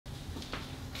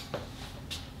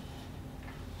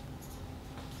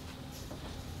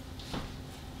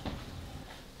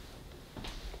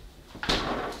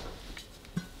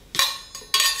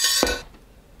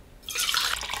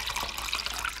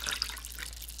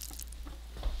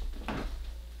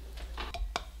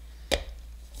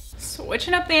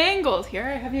switching up the angles here.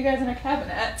 I have you guys in a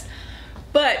cabinet.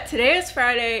 But today is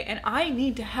Friday and I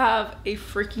need to have a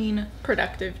freaking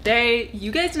productive day.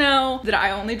 You guys know that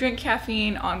I only drink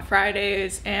caffeine on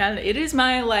Fridays and it is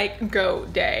my like go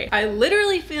day. I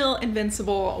literally feel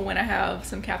invincible when I have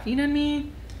some caffeine in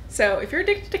me. So if you're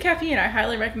addicted to caffeine, I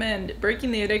highly recommend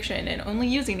breaking the addiction and only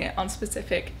using it on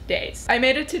specific days. I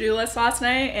made a to-do list last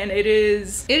night and it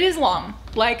is long.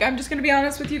 Like, I'm just gonna be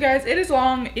honest with you guys, it is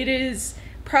long. It is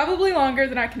probably longer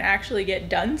than I can actually get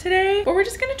done today, but we're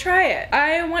just gonna try it.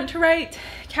 I want to write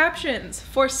captions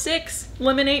for 6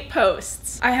 Lemonade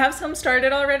posts. I have some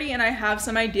started already and I have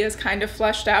some ideas kind of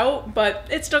fleshed out, but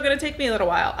it's still gonna take me a little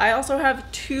while. I also have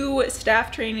 2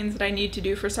 staff trainings that I need to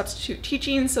do for substitute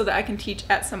teaching so that I can teach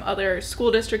at some other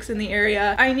school districts in the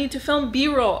area. I need to film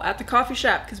B-roll at the coffee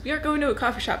shop because we are going to a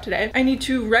coffee shop today. I need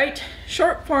to write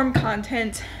short form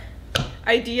content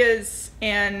ideas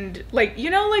and like,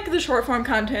 you know, like the short form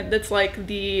content that's like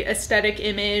the aesthetic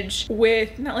image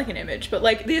with, not like an image, but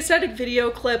like the aesthetic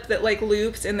video clip that like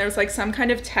loops and there's like some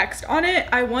kind of text on it.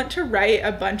 I want to write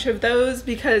a bunch of those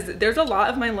because there's a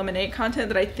lot of my Lemonade content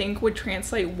that I think would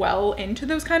translate well into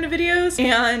those kind of videos.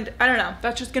 And I don't know,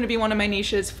 that's just gonna be one of my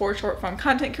niches for short form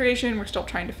content creation. We're still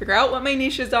trying to figure out what my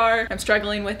niches are. I'm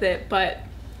struggling with it, but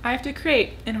I have to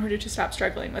create in order to stop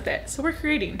struggling with it. So we're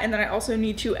creating. And then I also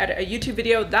need to edit a YouTube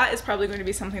video. That is probably going to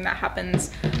be something that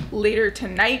happens later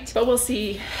tonight, but we'll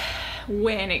see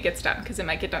when it gets done because it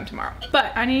might get done tomorrow.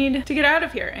 But I need to get out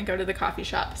of here and go to the coffee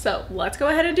shop. So let's go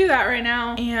ahead and do that right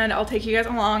now. And I'll take you guys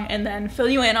along and then fill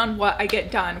you in on what I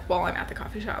get done while I'm at the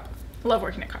coffee shop. I love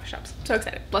working at coffee shops. So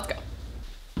excited. Let's go.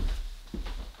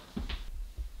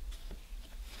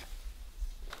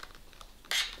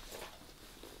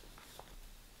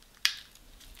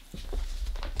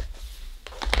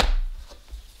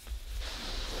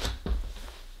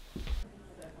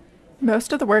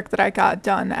 Most of the work that I got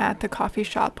done at the coffee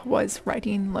shop was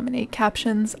writing Lemonade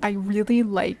captions. I really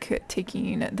like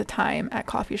taking the time at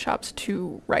coffee shops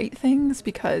to write things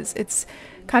because it's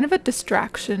kind of a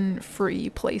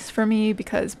distraction-free place for me,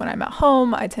 because when I'm at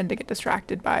home, I tend to get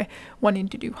distracted by wanting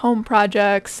to do home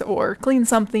projects or clean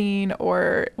something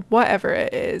or whatever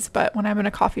it is. But when I'm in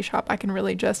a coffee shop, I can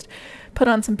really just put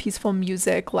on some peaceful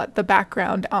music, let the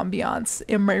background ambiance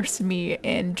immerse me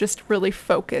and just really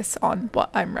focus on what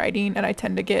I'm writing. And I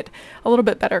tend to get a little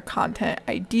bit better content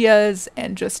ideas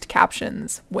and just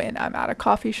captions when I'm at a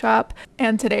coffee shop.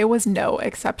 And today was no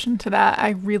exception to that.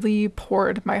 I really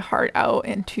poured my heart out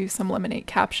into some Lemonade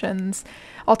captions.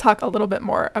 I'll talk a little bit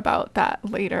more about that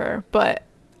later, but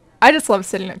I just love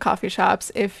sitting at coffee shops.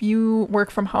 If you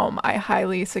work from home, I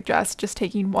highly suggest just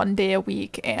taking one day a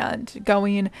week and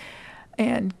going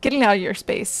and getting out of your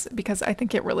space, because I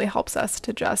think it really helps us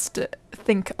to just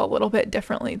think a little bit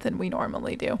differently than we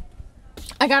normally do.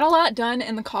 I got a lot done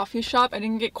in the coffee shop. I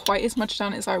didn't get quite as much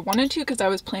done as I wanted to because I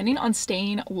was planning on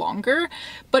staying longer,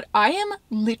 but I am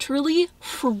literally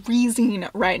freezing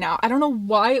right now. I don't know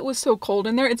why it was so cold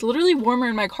in there. It's literally warmer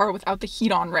in my car without the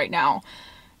heat on right now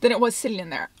than it was sitting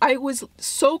in there. I was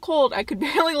so cold I could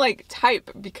barely like type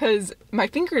because my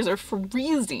fingers are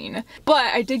freezing.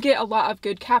 But I did get a lot of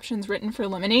good captions written for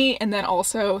Lemonade, and then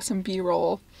also some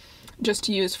B-roll just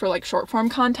to use for like short form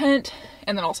content,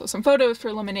 and then also some photos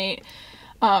for Lemonade,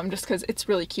 just because it's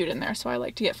really cute in there, so I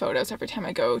like to get photos every time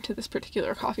I go to this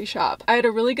particular coffee shop. I had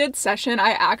a really good session.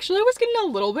 I actually was getting a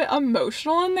little bit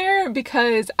emotional in there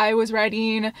because I was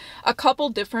writing a couple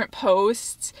different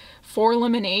posts for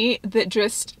Lemonade that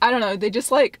just, I don't know, they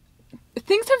just like,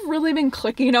 things have really been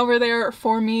clicking over there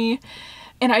for me.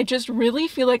 And I just really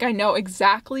feel like I know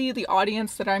exactly the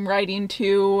audience that I'm writing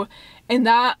to. And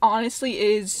that honestly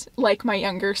is like my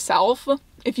younger self.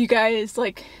 If you guys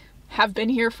like have been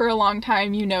here for a long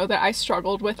time, you know that I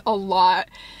struggled with a lot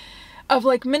of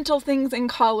like mental things in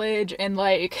college and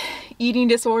like eating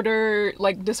disorder,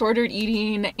 like disordered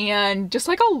eating, and just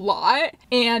like a lot.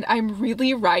 And I'm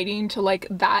really writing to like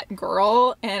that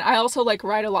girl. And I also like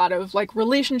write a lot of like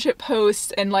relationship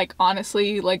posts and like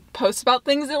honestly like posts about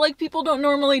things that like people don't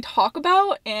normally talk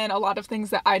about, and a lot of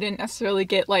things that I didn't necessarily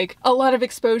get like a lot of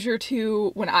exposure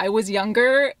to when I was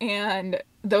younger. And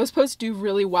those posts do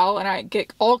really well, and I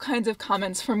get all kinds of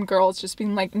comments from girls just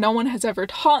being like, no one has ever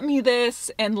taught me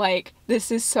this, and like this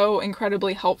is so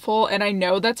incredibly helpful. And I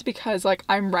know that's because like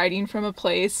I'm writing from a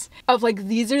place of like,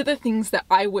 these are the things that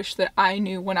I wish that I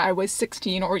knew when I was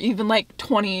 16 or even like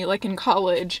 20, like in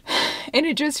college. And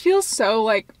it just feels so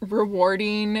like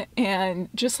rewarding, and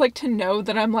just like to know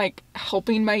that I'm like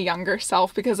helping my younger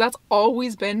self, because that's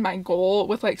always been my goal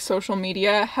with like social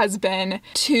media, has been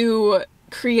to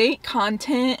create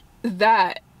content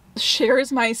that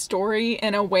shares my story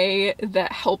in a way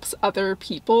that helps other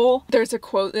people. There's a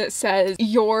quote that says,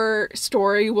 "Your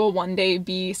story will one day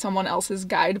be someone else's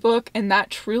guidebook," and that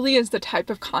truly is the type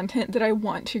of content that I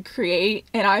want to create,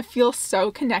 and I feel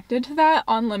so connected to that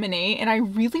on Lemonade, and I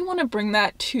really want to bring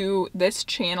that to this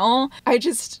channel.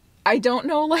 I don't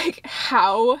know like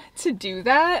how to do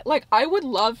that. Like, I would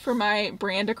love for my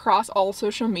brand across all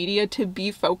social media to be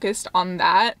focused on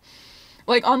that.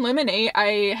 Like on Lemonade,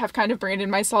 I have kind of branded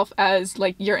myself as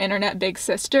like your internet big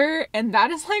sister, and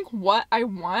that is like what I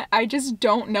want. I just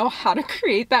don't know how to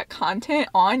create that content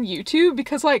on YouTube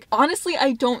because like honestly,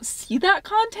 I don't see that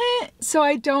content, so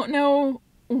I don't know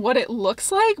what it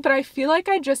looks like, but I feel like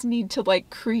I just need to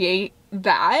like create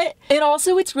that. And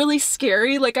also it's really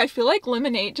scary. Like I feel like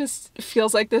Lemonade just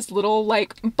feels like this little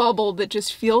like bubble that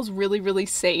just feels really, really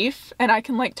safe, and I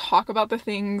can like talk about the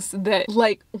things that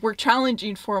like were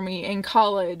challenging for me in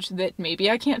college that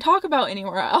maybe I can't talk about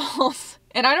anywhere else.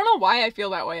 And I don't know why I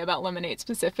feel that way about Lemonade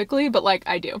specifically, but like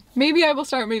I do. Maybe I will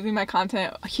start moving my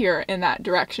content here in that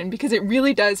direction because it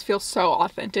really does feel so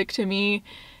authentic to me.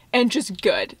 And just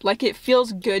good. Like, it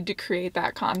feels good to create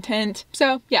that content.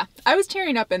 So yeah, I was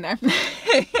tearing up in there.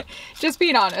 Just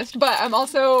being honest. But I'm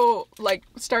also like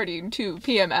starting to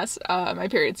PMS. My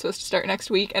period's supposed to start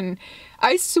next week, and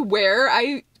I swear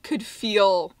I could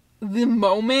feel the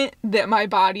moment that my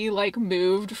body like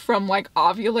moved from like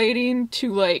ovulating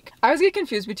to like, I always get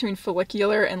confused between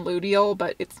follicular and luteal,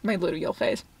 but it's my luteal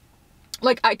phase.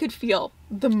 Like, I could feel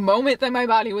the moment that my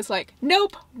body was like,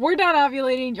 nope, we're done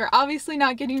ovulating, you're obviously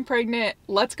not getting pregnant,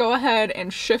 let's go ahead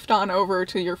and shift on over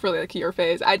to your follicular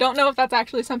phase. I don't know if that's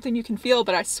actually something you can feel,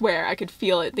 but I swear I could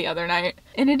feel it the other night.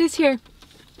 And it is here.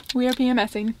 We are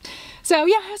PMSing. So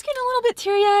yeah, I was getting a little bit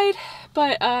teary-eyed,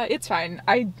 but it's fine.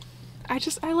 I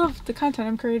love the content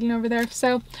I'm creating over there,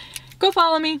 so go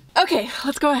follow me. Okay,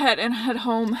 let's go ahead and head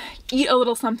home, eat a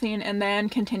little something, and then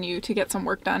continue to get some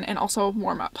work done and also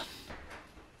warm up.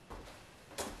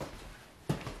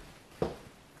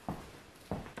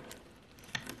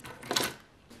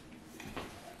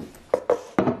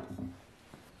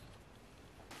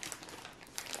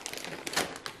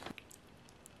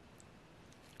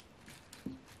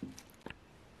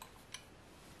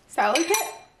 Salad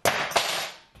kit,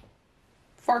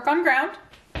 fork on ground,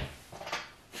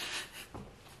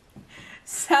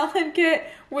 salad kit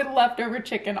with leftover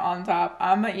chicken on top.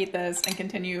 I'm gonna eat this and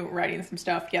continue writing some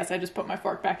stuff. Yes, I just put my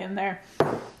fork back in there.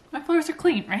 My floors are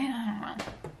clean, right? I don't know.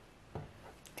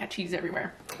 Got cheese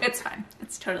everywhere. It's fine.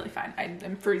 It's totally fine.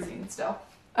 I'm freezing still.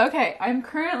 Okay, I'm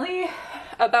currently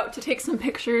about to take some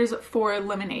pictures for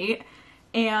Lemonade.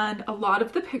 And a lot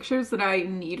of the pictures that I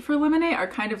need for Lemonade are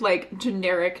kind of like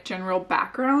generic general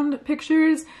background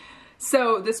pictures.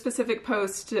 So this specific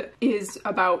post is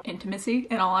about intimacy,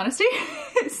 in all honesty.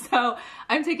 So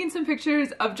I'm taking some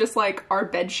pictures of just like our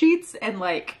bed sheets and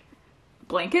like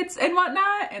blankets and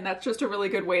whatnot, and that's just a really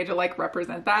good way to like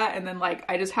represent that. And then like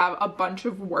I just have a bunch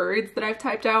of words that I've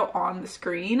typed out on the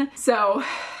screen. So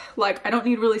like I don't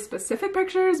need really specific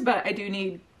pictures, but I do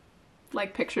need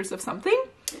like pictures of something.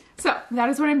 So that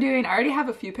is what I'm doing. I already have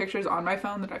a few pictures on my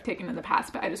phone that I've taken in the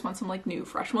past, but I just want some like new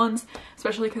fresh ones,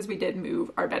 especially because we did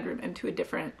move our bedroom into a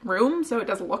different room, so it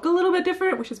does look a little bit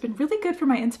different, which has been really good for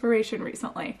my inspiration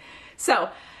recently. So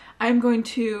I'm going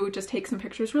to just take some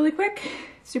pictures really quick.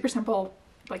 Super simple,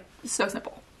 like so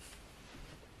simple.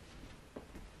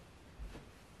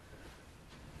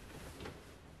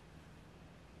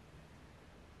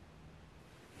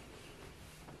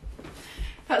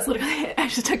 That was literally it. I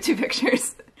just took 2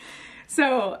 pictures.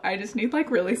 So I just need like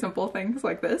really simple things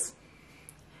like this,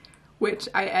 which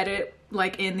I edit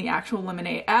like in the actual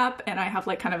Lemonade app, and I have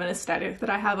like kind of an aesthetic that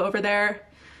I have over there,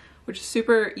 which is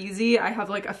super easy. I have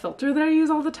like a filter that I use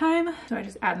all the time. So I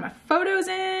just add my photos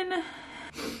in,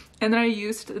 and then I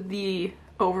used the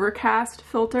overcast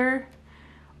filter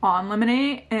on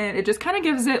Lemonade, and it just kind of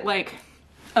gives it like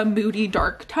a moody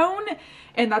dark tone,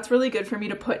 and that's really good for me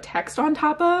to put text on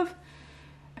top of.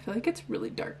 I feel like it's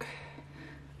really dark.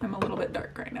 I'm a little bit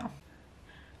dark right now.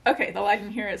 Okay, the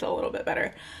lighting here is a little bit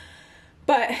better,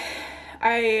 but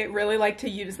I really like to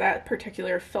use that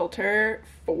particular filter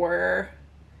for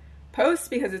posts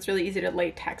because it's really easy to lay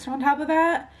text on top of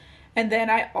that. And then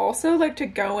I also like to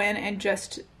go in and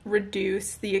just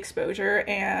reduce the exposure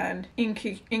and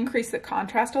increase the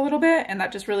contrast a little bit, and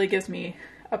that just really gives me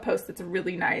a post that's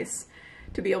really nice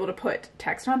to be able to put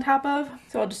text on top of.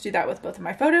 So I'll just do that with both of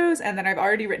my photos, and then I've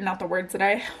already written out the words that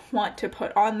I want to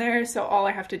put on there, so all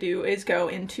I have to do is go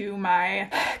into my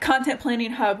content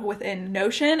planning hub within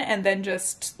Notion and then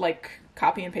just like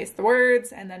copy and paste the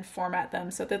words and then format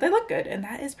them so that they look good. And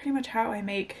that is pretty much how I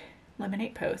make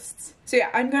Lemonade posts. So yeah,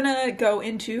 I'm gonna go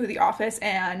into the office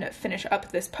and finish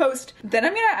up this post. Then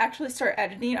I'm gonna actually start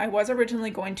editing. I was originally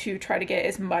going to try to get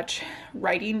as much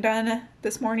writing done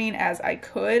this morning as I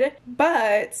could,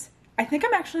 but I think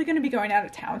I'm actually going to be going out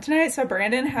of town tonight. So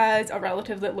Brandon has a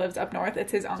relative that lives up north.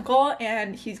 It's his uncle,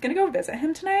 and he's going to go visit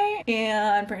him tonight.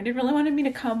 And Brandon really wanted me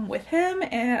to come with him,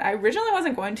 and I originally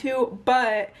wasn't going to,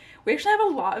 but we actually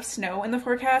have a lot of snow in the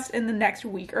forecast in the next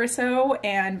week or so,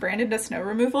 and Brandon does snow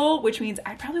removal, which means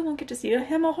I probably won't get to see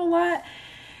him a whole lot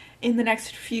in the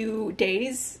next few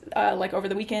days, like over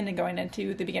the weekend and going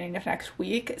into the beginning of next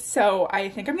week. So I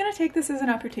think I'm gonna take this as an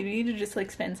opportunity to just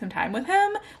like spend some time with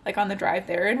him, like on the drive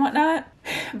there and whatnot.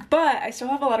 But I still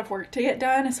have a lot of work to get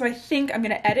done, so I think I'm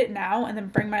gonna edit now and then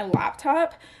bring my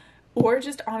laptop, or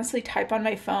just honestly type on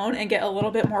my phone and get a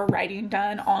little bit more writing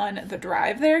done on the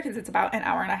drive there, because it's about an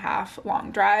hour and a half long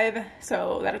drive.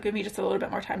 So that'll give me just a little bit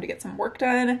more time to get some work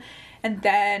done. And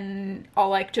then I'll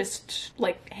like just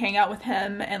like hang out with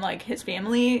him and like his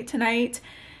family tonight.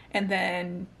 And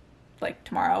then like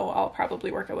tomorrow I'll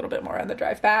probably work a little bit more on the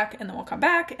drive back, and then we'll come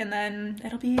back, and then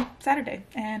it'll be Saturday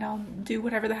and I'll do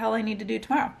whatever the hell I need to do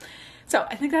tomorrow. So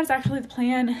I think that's actually the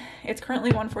plan. It's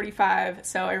currently 1:45,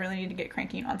 so I really need to get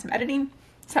cranking on some editing.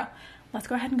 So let's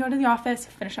go ahead and go to the office,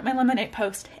 finish up my Lemonade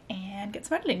post, and get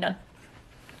some editing done.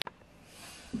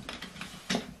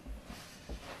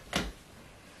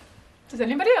 Does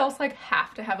anybody else like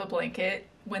have to have a blanket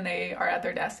when they are at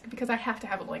their desk? Because I have to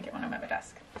have a blanket when I'm at my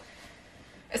desk.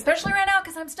 Especially right now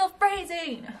because I'm still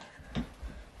freezing.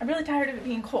 I'm really tired of it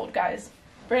being cold, guys.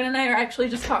 Brandon and I are actually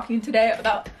just talking today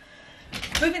about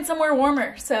moving somewhere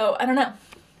warmer. So I don't know.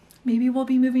 Maybe we'll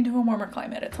be moving to a warmer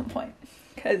climate at some point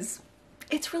because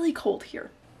it's really cold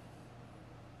here.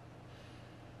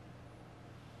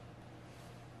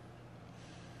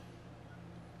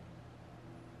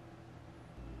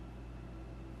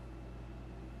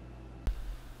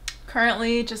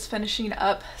 Currently just finishing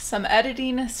up some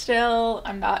editing still.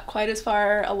 I'm not quite as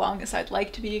far along as I'd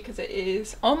like to be because it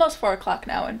is almost 4 o'clock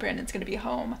now, and Brandon's gonna be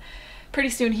home pretty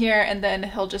soon here, and then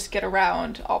he'll just get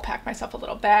around. I'll pack myself a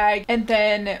little bag, and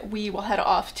then we will head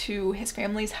off to his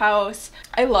family's house.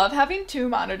 I love having 2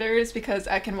 monitors because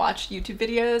I can watch YouTube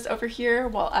videos over here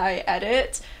while I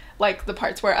edit, like the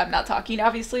parts where I'm not talking.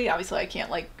 Obviously I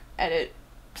can't like edit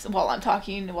while I'm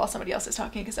talking while somebody else is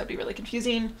talking because that'd be really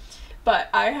confusing. But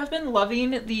I have been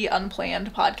loving the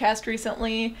Unplanned podcast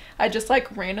recently. I just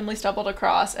like randomly stumbled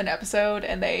across an episode,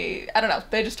 and I don't know,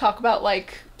 they just talk about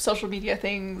like social media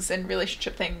things and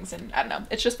relationship things, and I don't know,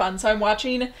 it's just fun. So I'm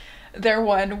watching their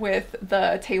one with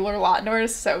the Taylor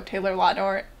Lautners, so Taylor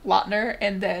Lautner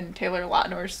and then Taylor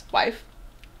Lautner's wife,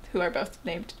 who are both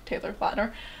named Taylor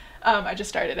Lautner. I just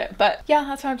started it, but yeah,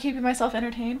 that's how I'm keeping myself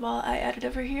entertained while I edit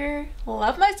over here.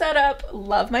 Love my setup,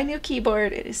 love my new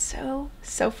keyboard. It is so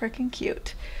freaking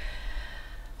cute.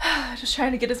 Just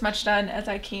trying to get as much done as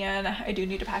I can. I do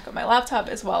need to pack up my laptop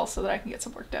as well so that I can get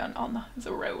some work done on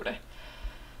the road.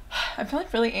 I'm feeling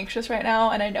really anxious right now,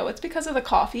 and I know it's because of the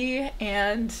coffee,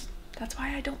 and that's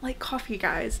why I don't like coffee,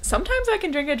 guys. Sometimes I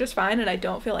can drink it just fine and I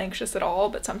don't feel anxious at all,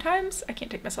 but sometimes I can't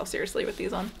take myself seriously with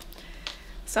these on.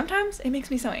 Sometimes it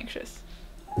makes me so anxious.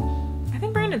 I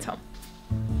think Brandon's home.